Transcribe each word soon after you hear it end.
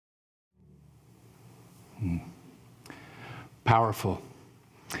Powerful.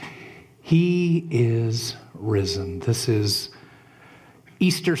 He is risen. This is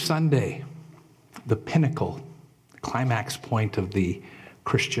Easter Sunday, the pinnacle, climax point of the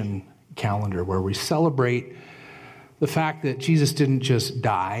Christian calendar, where we celebrate the fact that Jesus didn't just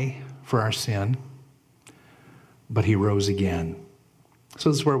die for our sin, but he rose again. So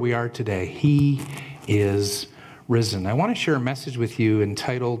this is where we are today. He is risen. I want to share a message with you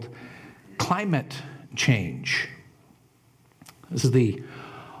entitled Climate Change. This is the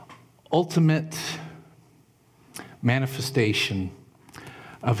ultimate manifestation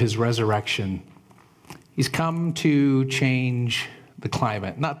of his resurrection. He's come to change the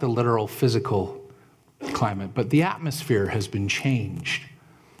climate, not the literal physical climate, but the atmosphere has been changed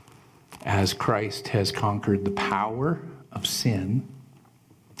as Christ has conquered the power of sin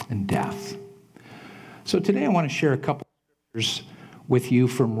and death. So today I want to share a couple of scriptures with you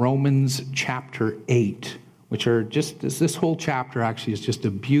from Romans chapter 8, which are this whole chapter actually is just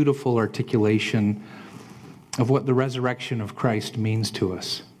a beautiful articulation of what the resurrection of Christ means to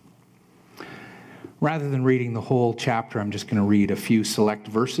us. Rather than reading the whole chapter, I'm just going to read a few select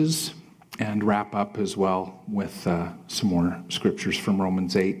verses and wrap up as well with some more scriptures from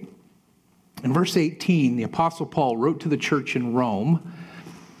Romans 8. In verse 18, the Apostle Paul wrote to the church in Rome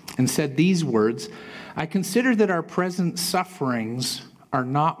and said these words, "I consider that our present sufferings are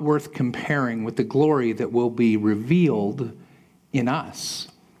not worth comparing with the glory that will be revealed in us.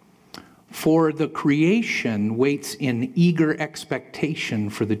 For the creation waits in eager expectation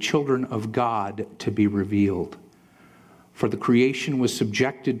for the children of God to be revealed. For the creation was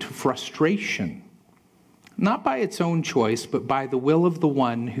subjected to frustration, not by its own choice, but by the will of the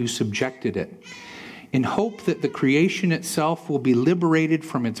one who subjected it, in hope that the creation itself will be liberated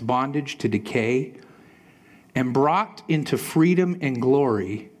from its bondage to decay and brought into freedom and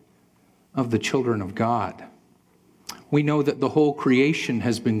glory of the children of God. We know that the whole creation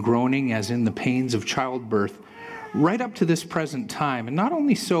has been groaning as in the pains of childbirth right up to this present time. And not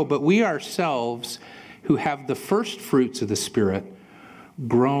only so, but we ourselves who have the first fruits of the Spirit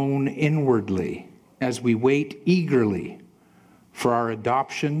groan inwardly as we wait eagerly for our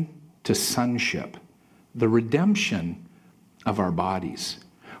adoption to sonship, the redemption of our bodies.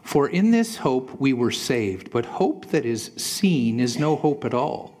 For in this hope we were saved, but hope that is seen is no hope at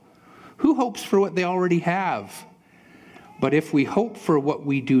all. Who hopes for what they already have? But if we hope for what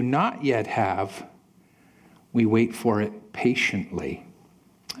we do not yet have, we wait for it patiently."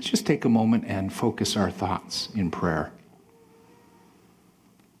 Let's just take a moment and focus our thoughts in prayer.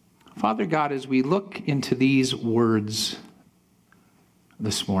 Father God, as we look into these words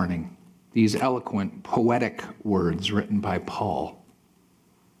this morning, these eloquent, poetic words written by Paul,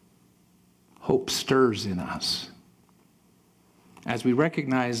 hope stirs in us as we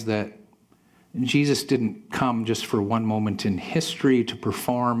recognize that Jesus didn't come just for one moment in history to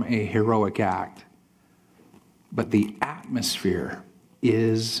perform a heroic act, but the atmosphere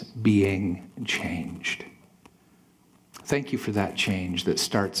is being changed. Thank you for that change that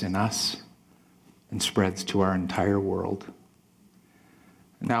starts in us and spreads to our entire world.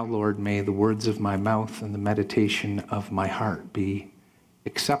 Now, Lord, may the words of my mouth and the meditation of my heart be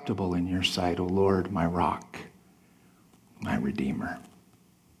acceptable in your sight, O Lord, my rock, my redeemer.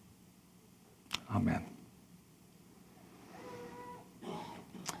 Amen.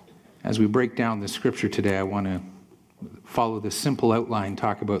 As we break down the scripture today, I want to follow this simple outline,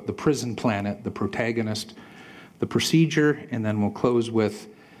 talk about the prison planet, the protagonist, the procedure, and then we'll close with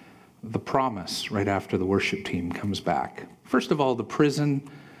the promise right after the worship team comes back. First of all, the prison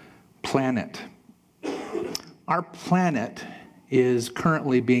planet. Our planet is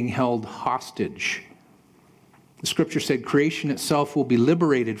currently being held hostage. The scripture said creation itself will be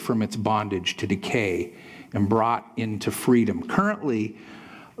liberated from its bondage to decay and brought into freedom. Currently,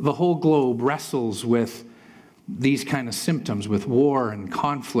 the whole globe wrestles with these kind of symptoms, with war and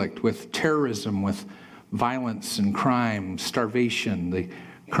conflict, with terrorism, with violence and crime, starvation, the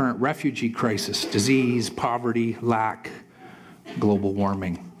current refugee crisis, disease, poverty, lack, global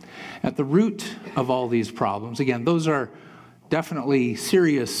warming. At the root of all these problems, again, those are definitely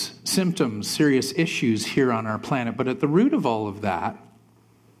serious symptoms, serious issues here on our planet. But at the root of all of that,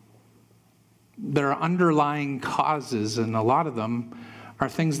 there are underlying causes, and a lot of them are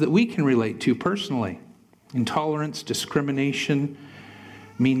things that we can relate to personally. Intolerance, discrimination,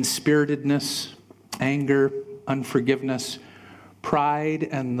 mean-spiritedness, anger, unforgiveness, pride,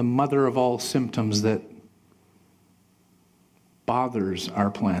 and the mother of all symptoms that bothers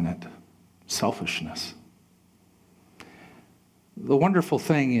our planet, selfishness. The wonderful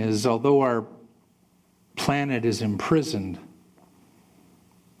thing is, although our planet is imprisoned,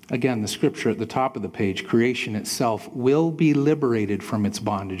 Again, the scripture at the top of the page, creation itself will be liberated from its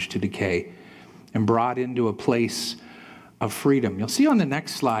bondage to decay and brought into a place of freedom. You'll see on the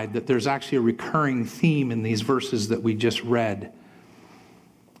next slide that there's actually a recurring theme in these verses that we just read.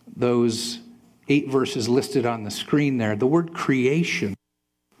 Those 8 verses listed on the screen there. The word creation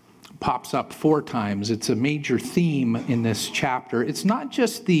pops up 4 times. It's a major theme in this chapter. It's not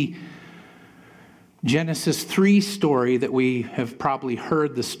just the Genesis 3 story that we have probably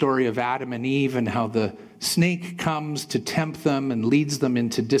heard, the story of Adam and Eve and how the snake comes to tempt them and leads them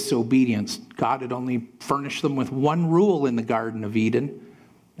into disobedience. God had only furnished them with one rule in the Garden of Eden,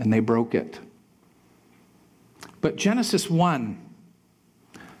 and they broke it. But Genesis 1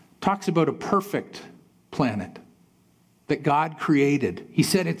 talks about a perfect planet that God created. He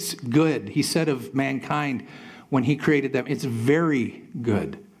said it's good. He said of mankind when he created them, it's very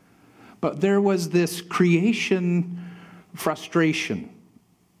good. But there was this creation frustration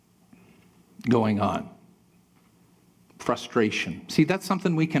going on. Frustration. See, that's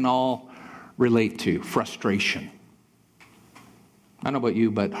something we can all relate to, frustration. I don't know about you,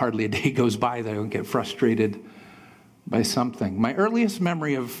 but hardly a day goes by that I don't get frustrated by something. My earliest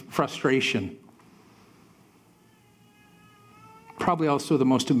memory of frustration, probably also the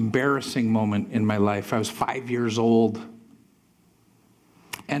most embarrassing moment in my life. I was 5 years old.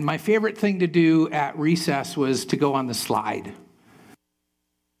 And my favorite thing to do at recess was to go on the slide.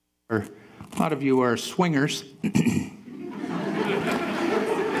 A lot of you are swingers.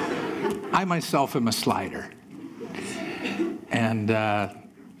 I myself am a slider. And I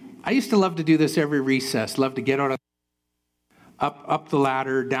used to love to do this every recess, love to get out up the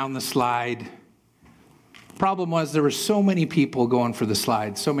ladder, down the slide. Problem was there were so many people going for the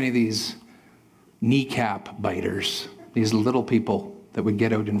slide, so many of these kneecap biters, these little people that would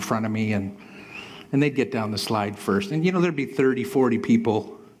get out in front of me, and they'd get down the slide first. And, there'd be 30, 40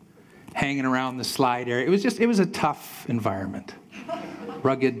 people hanging around the slide area. It was a tough environment.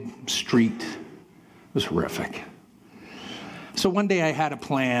 Rugged street. It was horrific. So one day I had a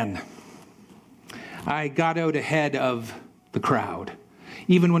plan. I got out ahead of the crowd.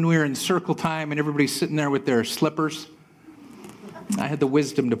 Even when we were in circle time and everybody's sitting there with their slippers, I had the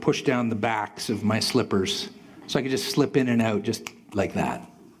wisdom to push down the backs of my slippers so I could just slip in and out just like that.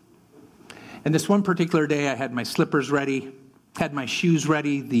 And this one particular day, I had my slippers ready, had my shoes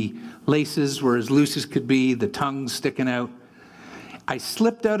ready. The laces were as loose as could be, the tongues sticking out. I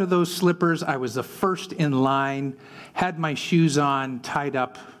slipped out of those slippers. I was the first in line, had my shoes on, tied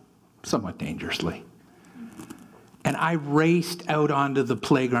up somewhat dangerously. And I raced out onto the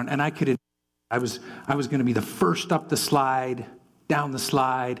playground, and I was going to be the first up the slide, down the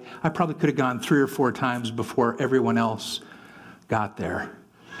slide. I probably could have gone 3 or 4 times before everyone else got there.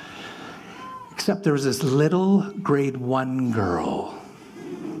 Except there was this little grade 1 girl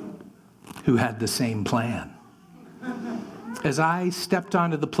who had the same plan. As I stepped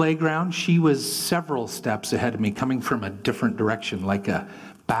onto the playground, she was several steps ahead of me, coming from a different direction, like a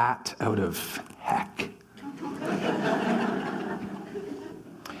bat out of heck.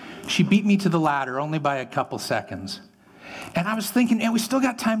 She beat me to the ladder only by a couple seconds. And I was thinking, we still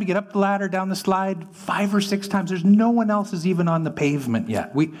got time to get up the ladder, down the slide 5 or 6 times. There's no one else is even on the pavement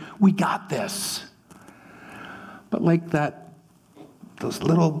yet. We got this. But like that, those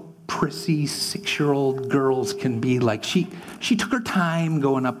little prissy 6-year-old girls can be like, she took her time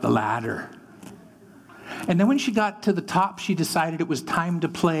going up the ladder. And then when she got to the top, she decided it was time to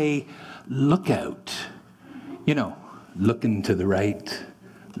play lookout. Looking to the right,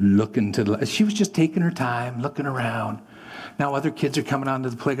 looking to the left. She was just taking her time, looking around. Now other kids are coming onto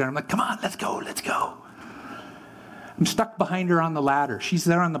the playground. I'm like, come on, let's go. I'm stuck behind her on the ladder. She's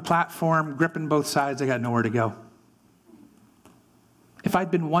there on the platform, gripping both sides. I got nowhere to go. If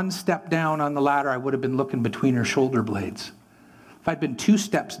I'd been 1 step down on the ladder, I would have been looking between her shoulder blades. If I'd been 2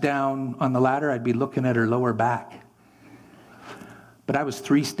 steps down on the ladder, I'd be looking at her lower back. But I was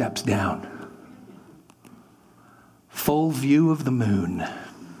 3 steps down. Full view of the moon.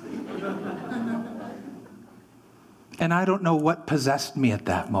 And I don't know what possessed me at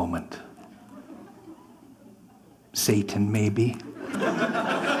that moment. Satan, maybe.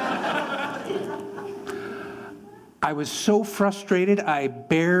 I was so frustrated, I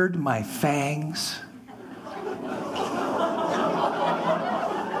bared my fangs.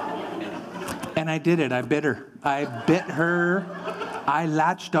 And I did it. I bit her. I bit her. I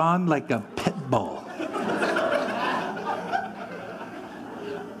latched on like a pit bull.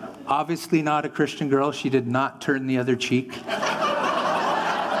 Obviously not a Christian girl. She did not turn the other cheek.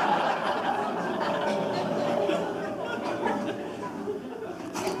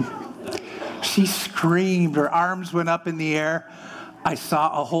 She screamed. Her arms went up in the air.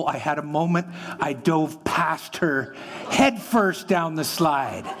 I had a moment, I dove past her head first down the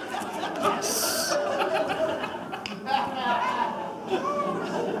slide. Yes.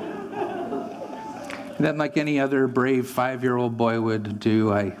 And then, like any other brave 5-year-old boy would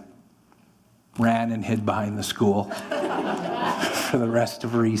do, I ran and hid behind the school for the rest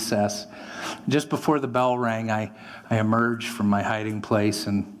of recess. Just before the bell rang, I emerged from my hiding place,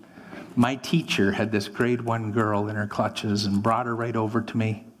 and my teacher had this grade 1 girl in her clutches and brought her right over to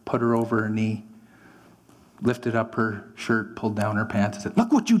me, put her over her knee, lifted up her shirt, pulled down her pants, and said,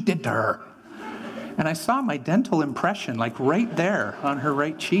 "Look what you did to her." And I saw my dental impression, like right there on her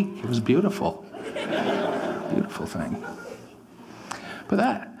right cheek. It was beautiful. Beautiful thing.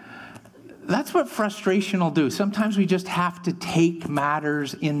 But that's what frustration will do. Sometimes we just have to take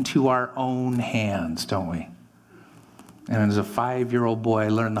matters into our own hands, don't we? And as a 5-year-old boy, I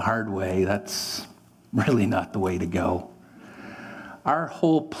learned the hard way. That's really not the way to go. Our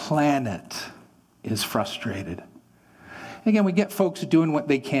whole planet is frustrated. Again, we get folks doing what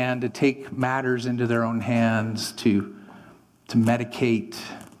they can to take matters into their own hands, to medicate,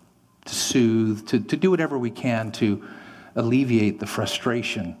 to soothe, to do whatever we can to alleviate the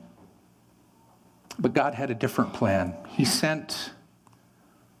frustration. But God had a different plan. He sent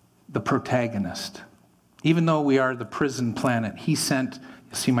the protagonist. Even though we are the prison planet, he sent,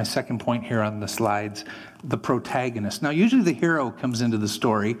 you see my second point here on the slides, the protagonist. Now, usually the hero comes into the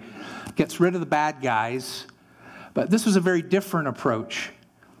story, gets rid of the bad guys, but this was a very different approach.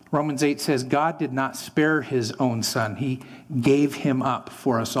 Romans 8 says, God did not spare his own son. He gave him up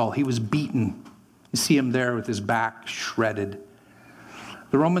for us all. He was beaten. You see him there with his back shredded.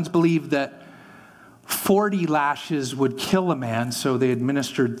 The Romans believed that 40 lashes would kill a man, so they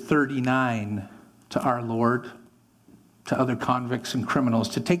administered 39 to our Lord, to other convicts and criminals,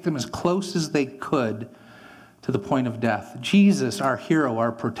 to take them as close as they could to the point of death. Jesus, our hero,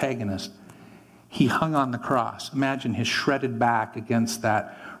 our protagonist, he hung on the cross. Imagine his shredded back against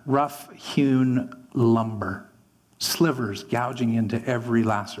that rough-hewn lumber, slivers gouging into every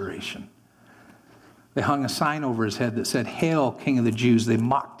laceration. They hung a sign over his head that said, "Hail, King of the Jews." They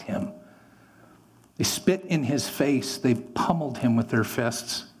mocked him. They spit in his face. They pummeled him with their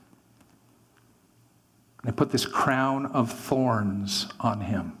fists. They put this crown of thorns on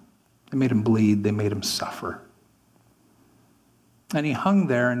him. They made him bleed. They made him suffer. And he hung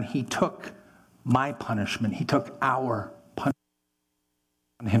there, and he took my punishment. He took our punishment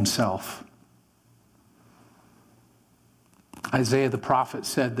on himself. Isaiah the prophet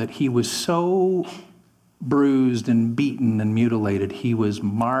said that he was so bruised and beaten and mutilated, he was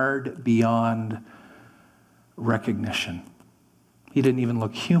marred beyond recognition. He didn't even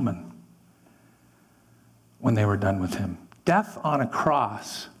look human when they were done with him. Death on a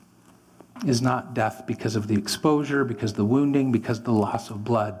cross is not death because of the exposure, because of the wounding, because of the loss of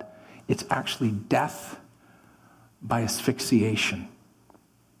blood. It's actually death by asphyxiation.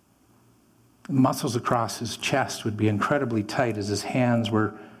 The muscles across his chest would be incredibly tight as his hands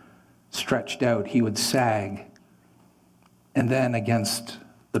were stretched out. He would sag. And then against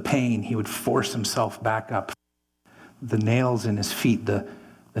the pain, he would force himself back up. The nails in his feet, the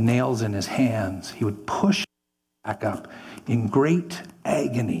nails in his hands, he would push back up in great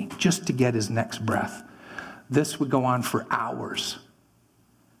agony just to get his next breath. This would go on for hours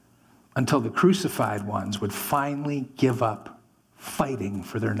until the crucified ones would finally give up fighting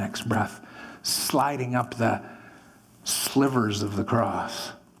for their next breath, sliding up the slivers of the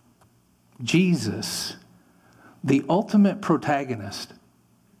cross. Jesus, the ultimate protagonist,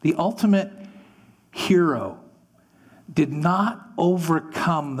 the ultimate hero, did not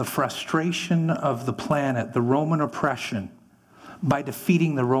overcome the frustration of the planet, the Roman oppression, by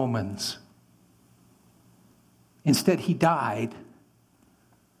defeating the Romans. Instead, he died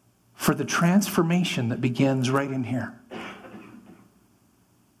for the transformation that begins right in here.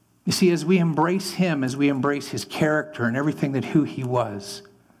 You see, as we embrace him, as we embrace his character and everything that who he was,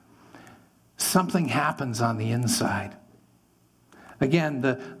 something happens on the inside. Again,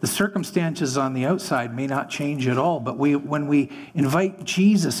 the circumstances on the outside may not change at all, but when we invite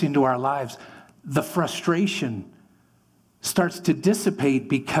Jesus into our lives, the frustration starts to dissipate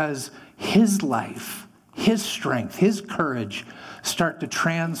because his life, his strength, his courage start to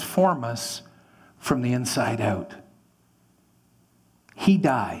transform us from the inside out. He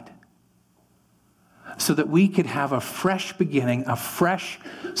died so that we could have a fresh beginning, a fresh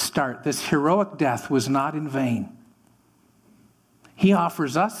start. This heroic death was not in vain. He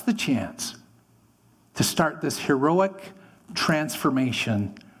offers us the chance to start this heroic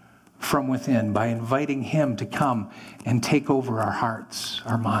transformation from within by inviting him to come and take over our hearts,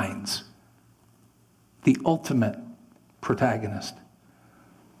 our minds. The ultimate protagonist.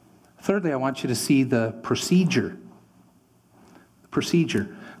 Thirdly, I want you to see the procedure.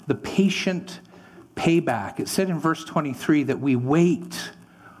 The patient payback. It said in verse 23 that we wait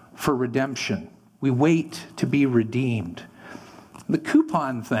for redemption. We wait to be redeemed. The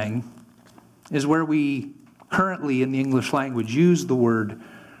coupon thing is where we currently in the English language use the word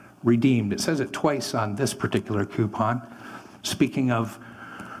redeemed. It says it twice on this particular coupon. Speaking of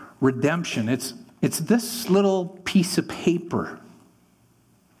redemption, it's this little piece of paper,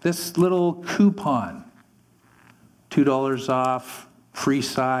 this little coupon, $2 off, free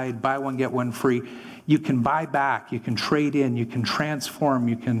side, buy one, get one free. You can buy back, you can trade in, you can transform,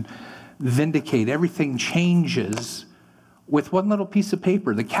 you can vindicate. Everything changes with one little piece of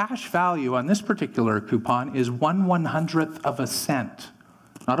paper. The cash value on this particular coupon is 1/100th of a cent,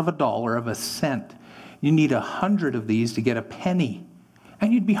 not of a dollar, of a cent. You need 100 of these to get a penny,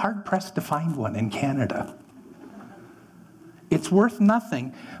 and you'd be hard-pressed to find one in Canada. It's worth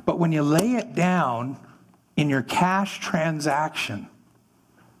nothing, but when you lay it down in your cash transaction,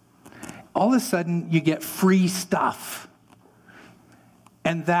 all of a sudden you get free stuff.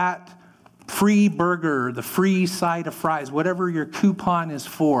 And that free burger, the free side of fries, whatever your coupon is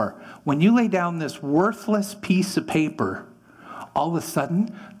for, when you lay down this worthless piece of paper, all of a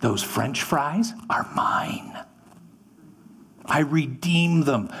sudden those French fries are mine. I redeem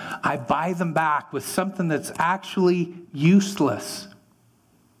them. I buy them back with something that's actually useless.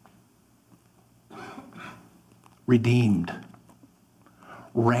 Redeemed,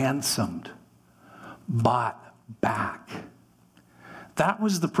 ransomed, bought back. That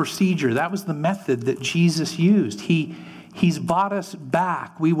was the procedure. That was the method that Jesus used. He's bought us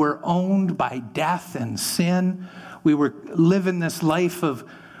back. We were owned by death and sin. We were living this life of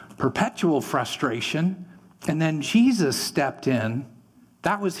perpetual frustration. And then Jesus stepped in.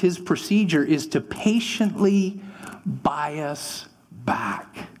 That was his procedure, is to patiently buy us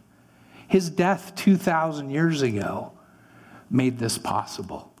back. His death 2,000 years ago made this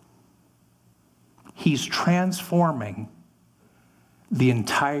possible. He's transforming the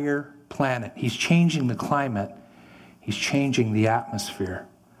entire planet. He's changing the climate. He's changing the atmosphere.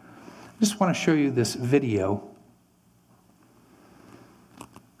 I just want to show you this video.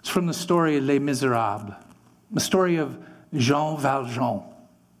 It's from the story Les Miserables, the story of Jean Valjean.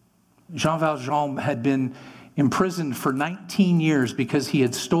 Jean Valjean had been imprisoned for 19 years because he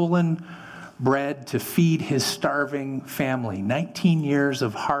had stolen bread to feed his starving family. 19 years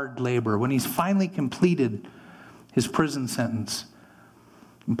of hard labor. When he's finally completed his prison sentence,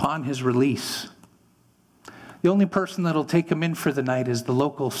 upon his release, the only person that'll take him in for the night is the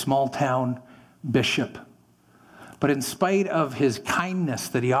local small-town bishop. But in spite of his kindness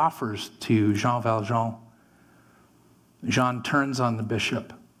that he offers to Jean Valjean, Jean turns on the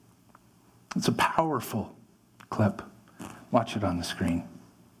bishop. It's a powerful clip. Watch it on the screen.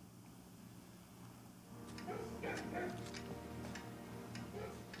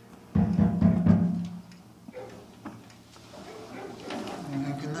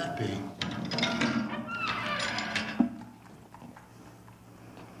 How can that be?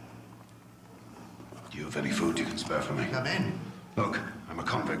 Do you have any food you can spare for me? Come in. Look, I'm a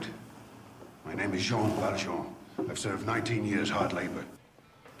convict. My name is Jean Valjean. I've served 19 years hard labor.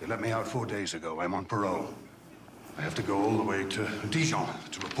 They let me out 4 days ago. I'm on parole. I have to go all the way to Dijon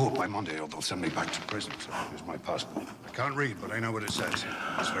to report by Monday, or they'll send me back to prison. So here's my passport. I can't read, but I know what it says.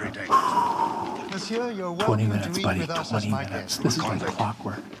 It's very dangerous. Monsieur, you're 20 welcome minutes, to eat buddy. with us 20 as my minutes. guest. This is like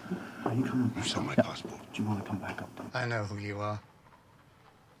clockwork. Are you coming? I saw my passport. Do you want to come back up? I know who you are.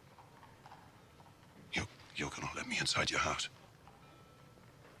 You're gonna let me inside your house?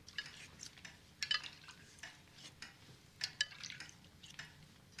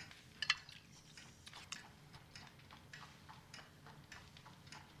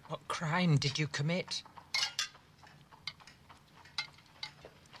 What crime did you commit?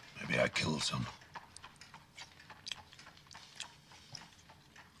 Maybe I killed someone.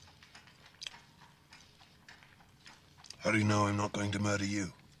 How do you know I'm not going to murder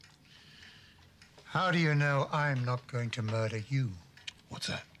you? How do you know I'm not going to murder you? What's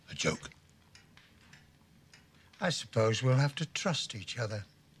that? A joke? I suppose we'll have to trust each other.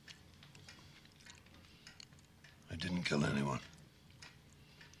 I didn't kill anyone.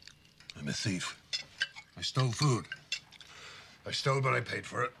 I'm a thief. I stole food. I stole, but I paid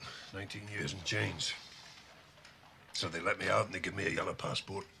for it. 19 years in chains. So they let me out and they give me a yellow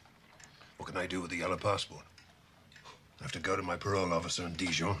passport. What can I do with a yellow passport? I have to go to my parole officer in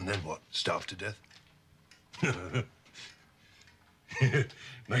Dijon, and then what? Starve to death?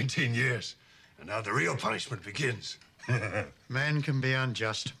 19 years. And now the real punishment begins. Men can be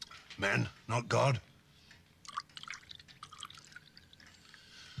unjust. Men, not God.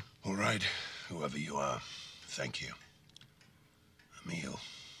 All right, whoever you are. Thank you. A meal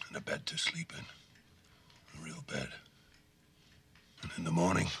and a bed to sleep in. A real bed. And in the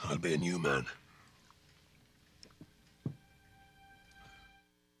morning, I'll be a new man.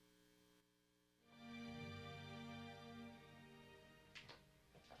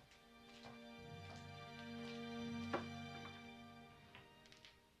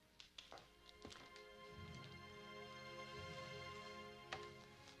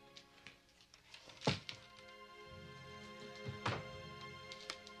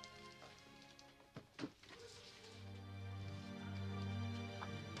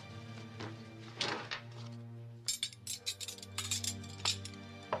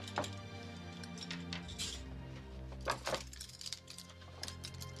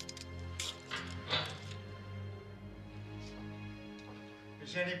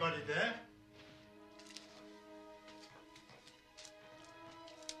 Is anybody there?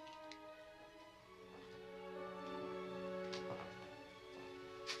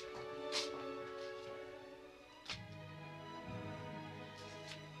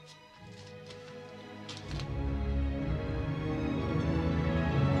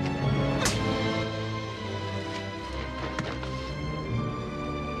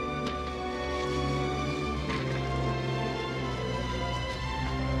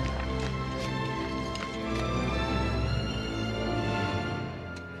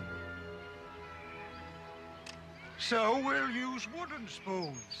 So we'll use wooden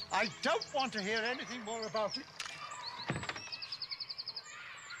spoons. I don't want to hear anything more about it.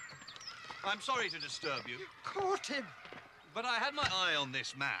 I'm sorry to disturb you, Caught him. but I had my eye on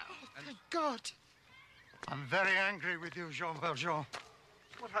this man. And Thank God. I'm very angry with you, Jean Valjean.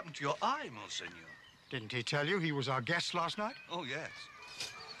 what happened to your eye, Monseigneur? Didn't he tell you he was our guest last night? Oh, yes.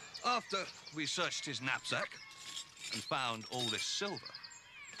 After we searched his knapsack and found all this silver,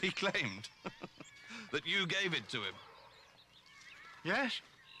 he claimed that you gave it to him. Yes.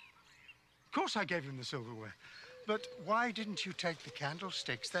 Of course I gave him the silverware. But why didn't you take the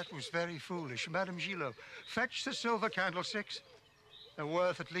candlesticks? That was very foolish. Madame Gillot, fetch the silver candlesticks. They're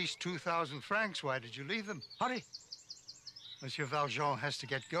worth at least 2,000 francs. Why did you leave them? Hurry. Monsieur Valjean has to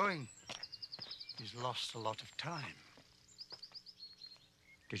get going. He's lost a lot of time.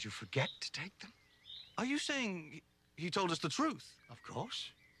 Did you forget to take them? Are you saying he told us the truth? Of course.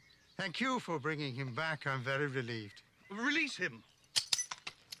 Thank you for bringing him back. I'm very relieved. Release him.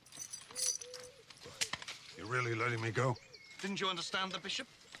 You're really letting me go? Didn't you understand the bishop?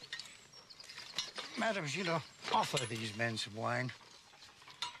 Madame Gillot, offer these men some wine.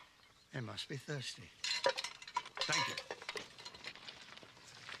 They must be thirsty. Thank you.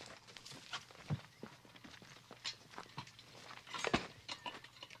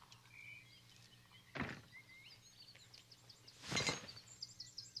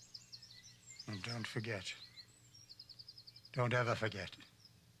 And don't forget. Don't ever forget.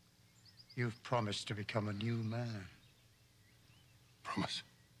 You've promised to become a new man. Promise.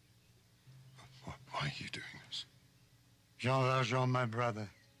 Why are you doing this? Jean Valjean, my brother,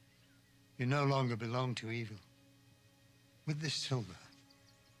 you no longer belong to evil. With this silver,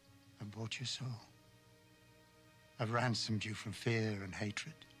 I bought your soul. I've ransomed you from fear and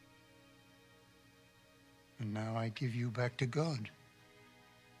hatred. And now I give you back to God.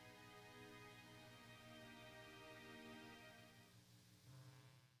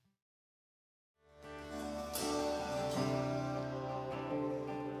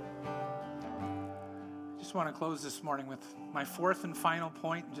 I just want to close this morning with my fourth and final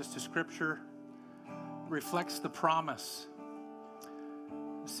point, just a scripture reflects the promise.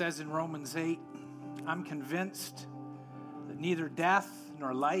 It says in Romans 8, I'm convinced that neither death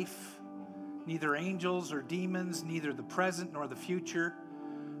nor life, neither angels or demons, neither the present nor the future,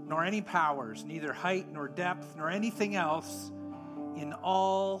 nor any powers, neither height nor depth, nor anything else in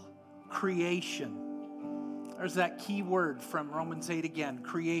all creation. There's that key word from Romans 8 again,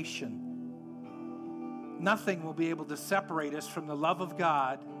 creation. Nothing will be able to separate us from the love of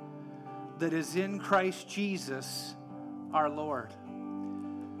God that is in Christ Jesus, our Lord.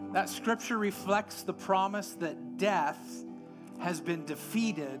 That scripture reflects the promise that death has been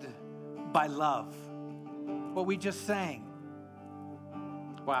defeated by love. What we just sang.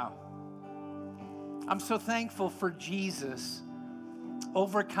 Wow. I'm so thankful for Jesus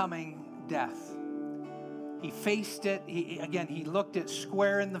overcoming death. He faced it. He looked it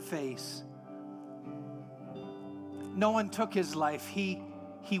square in the face. No one took his life. He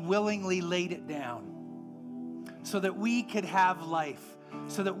willingly laid it down so that we could have life,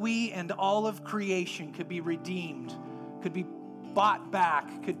 so that we and all of creation could be redeemed, could be bought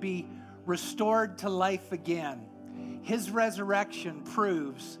back, could be restored to life again. His resurrection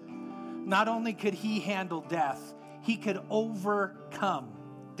proves Not only could he handle death, he could overcome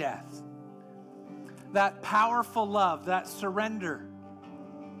death. That powerful love, that surrender,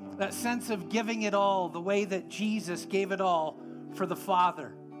 that sense of giving it all the way that Jesus gave it all for the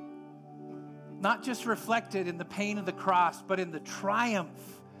Father. Not just reflected in the pain of the cross, but in the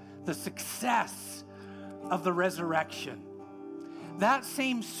triumph, the success of the resurrection. That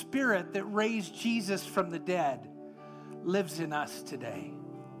same Spirit that raised Jesus from the dead lives in us today.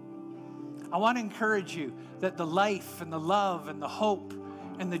 I want to encourage you that the life and the love and the hope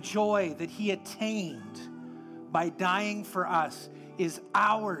and the joy that he attained by dying for us is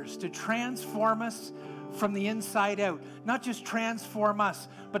ours to transform us from the inside out. Not just transform us,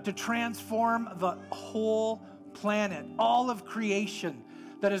 but to transform the whole planet, all of creation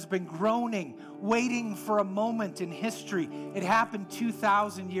that has been groaning, waiting for a moment in history. It happened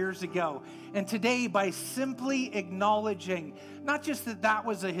 2,000 years ago. And today, by simply acknowledging not just that that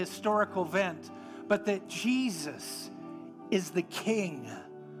was a historical event, but that Jesus is the King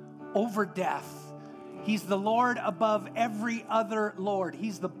over death. He's the Lord above every other Lord.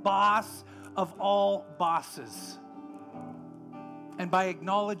 He's the boss of all bosses. And by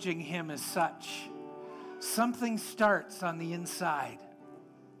acknowledging him as such, something starts on the inside.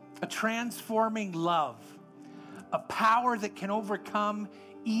 A transforming love, a power that can overcome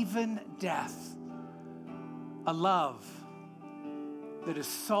even death. A love that is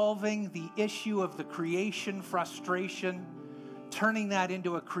solving the issue of the creation frustration, turning that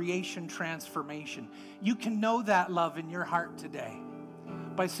into a creation transformation. You can know that love in your heart today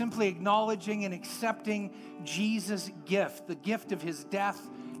by simply acknowledging and accepting Jesus' gift, the gift of his death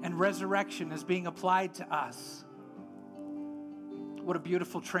and resurrection as being applied to us. What a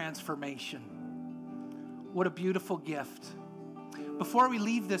beautiful transformation. What a beautiful gift. Before we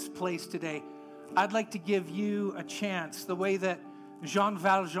leave this place today, I'd like to give you a chance, the way that Jean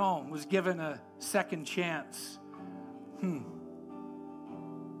Valjean was given a second chance.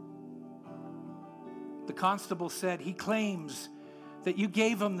 The constable said, he claims that you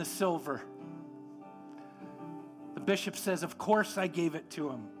gave him the silver. The bishop says, of course I gave it to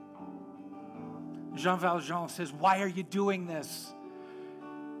him. Jean Valjean says, why are you doing this?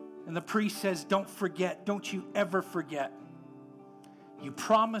 And the priest says, don't forget, don't you ever forget. You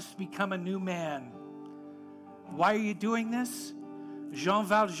promised to become a new man. Why are you doing this? Jean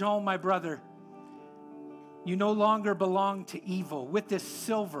Valjean, my brother, you no longer belong to evil. With this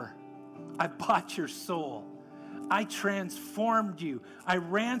silver, I bought your soul. I transformed you. I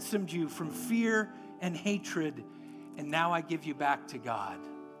ransomed you from fear and hatred. And now I give you back to God.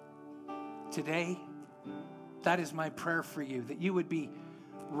 Today, that is my prayer for you, that you would be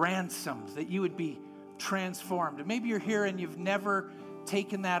ransomed, that you would be transformed. And maybe you're here and you've never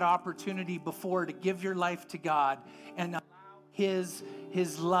taken that opportunity before to give your life to God and allow His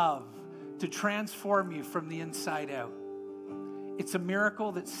love to transform you from the inside out. It's a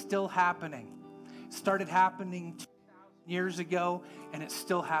miracle that's still happening. It started happening 2,000 years ago, and it's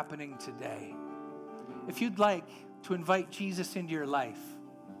still happening today. If you'd like to invite Jesus into your life,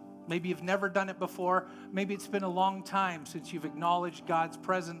 maybe you've never done it before. Maybe it's been a long time since you've acknowledged God's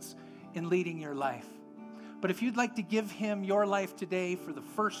presence in leading your life. But if you'd like to give Him your life today for the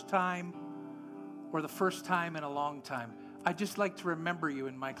first time or the first time in a long time, I'd just like to remember you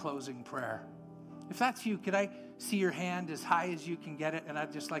in my closing prayer. If that's you, could I see your hand as high as you can get it? And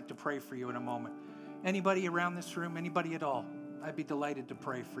I'd just like to pray for you in a moment. Anybody around this room, anybody at all, I'd be delighted to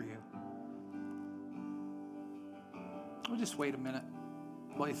pray for you. We'll just wait a minute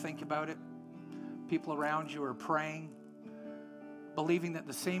while you think about it. People around you are praying, believing that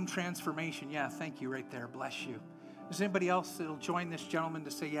the same transformation, yeah, thank you right there, bless you. Is there anybody else that'll join this gentleman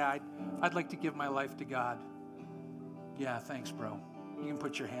to say, yeah, I'd like to give my life to God? Yeah, thanks, bro. You can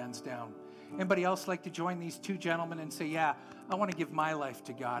put your hands down. Anybody else like to join these two gentlemen and say, yeah, I want to give my life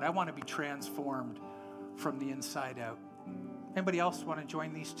to God. I want to be transformed from the inside out. Anybody else want to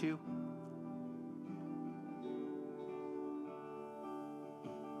join these two?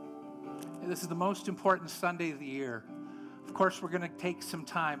 This is the most important Sunday of the year. Of course, we're going to take some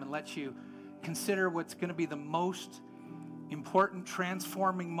time and let you consider what's going to be the most important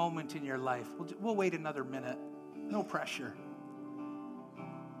transforming moment in your life. We'll wait another minute. No pressure.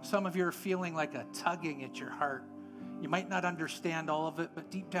 Some of you are feeling like a tugging at your heart. You might not understand all of it,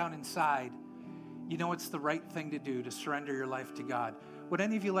 but deep down inside, you know it's the right thing to do, to surrender your life to God. Would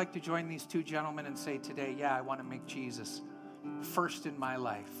any of you like to join these two gentlemen and say today, yeah, I want to make Jesus first in my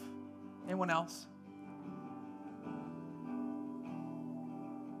life? Anyone else?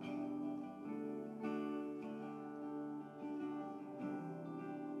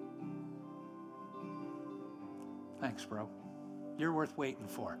 Thanks, bro. You're worth waiting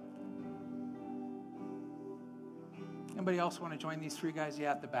for. Anybody else want to join these three guys?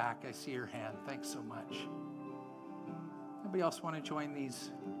 Yeah, at the back. I see your hand. Thanks so much. Anybody else want to join these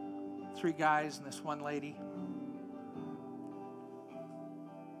three guys and this one lady?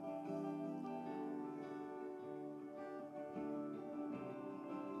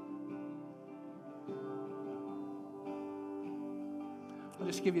 I'll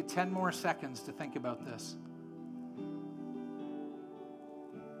just give you 10 more seconds to think about this.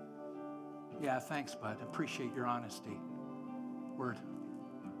 Yeah, thanks, bud. Appreciate your honesty. Word.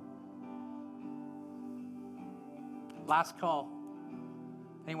 Last call.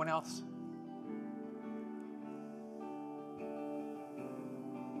 Anyone else?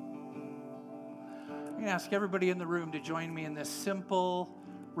 I'm going to ask everybody in the room to join me in this simple,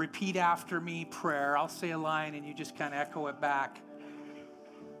 repeat after me prayer. I'll say a line and you just kind of echo it back.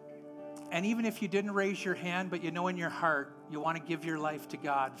 And even if you didn't raise your hand, but you know in your heart you want to give your life to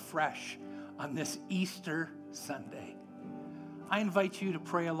God fresh on this Easter Sunday, I invite you to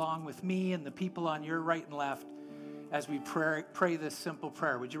pray along with me and the people on your right and left as we pray this simple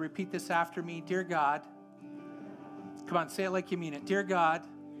prayer. Would you repeat this after me? Dear God, come on, say it like you mean it. Dear God,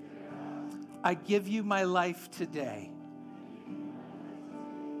 I give you my life today.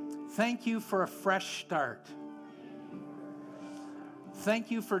 Thank you for a fresh start.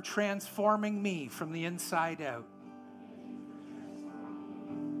 Thank you for transforming me from the inside out.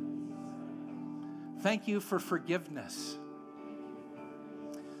 Thank you for forgiveness.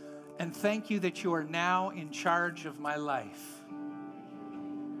 And thank you that you are now in charge of my life.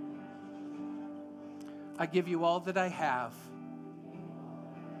 I give you all that I have.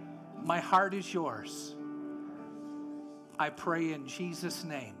 My heart is yours. I pray in Jesus'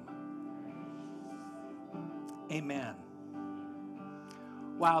 name. Amen.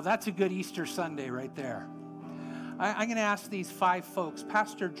 Wow, that's a good Easter Sunday right there. I'm going to ask these 5 folks.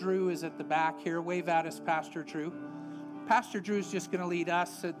 Pastor Drew is at the back here. Wave at us, Pastor Drew. Pastor Drew is just going to lead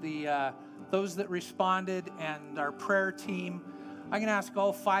us at those that responded and our prayer team. I'm going to ask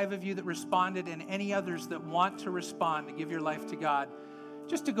all 5 of you that responded and any others that want to respond to give your life to God,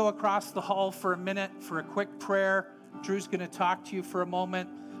 just to go across the hall for a minute for a quick prayer. Drew's going to talk to you for a moment.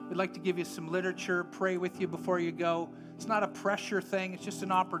 We'd like to give you some literature, pray with you before you go. It's not a pressure thing. It's just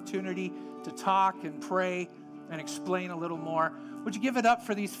an opportunity to talk and pray and explain a little more. Would you give it up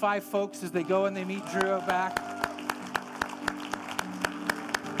for these 5 folks as they go and they meet Drew out back?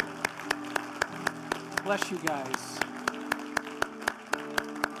 Bless you guys.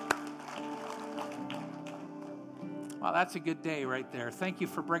 Wow, that's a good day right there. Thank you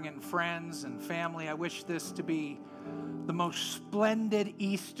for bringing friends and family. I wish this to be the most splendid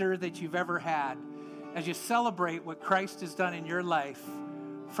Easter that you've ever had as you celebrate what Christ has done in your life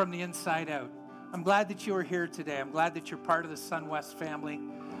from the inside out. I'm glad that you are here today. I'm glad that you're part of the SunWest family.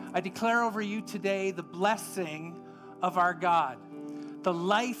 I declare over you today the blessing of our God, the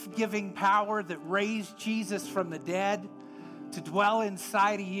life-giving power that raised Jesus from the dead to dwell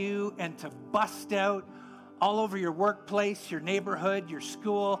inside of you and to bust out all over your workplace, your neighborhood, your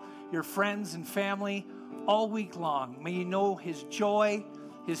school, your friends and family, all week long. May you know His joy,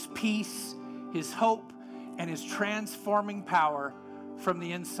 His peace, His hope, and His transforming power from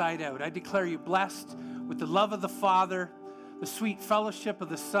the inside out. I declare you blessed with the love of the Father, the sweet fellowship of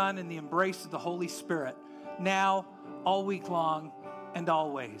the Son, and the embrace of the Holy Spirit, now, all week long, and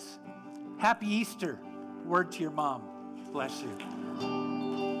always. Happy Easter. Word to your mom. Bless you.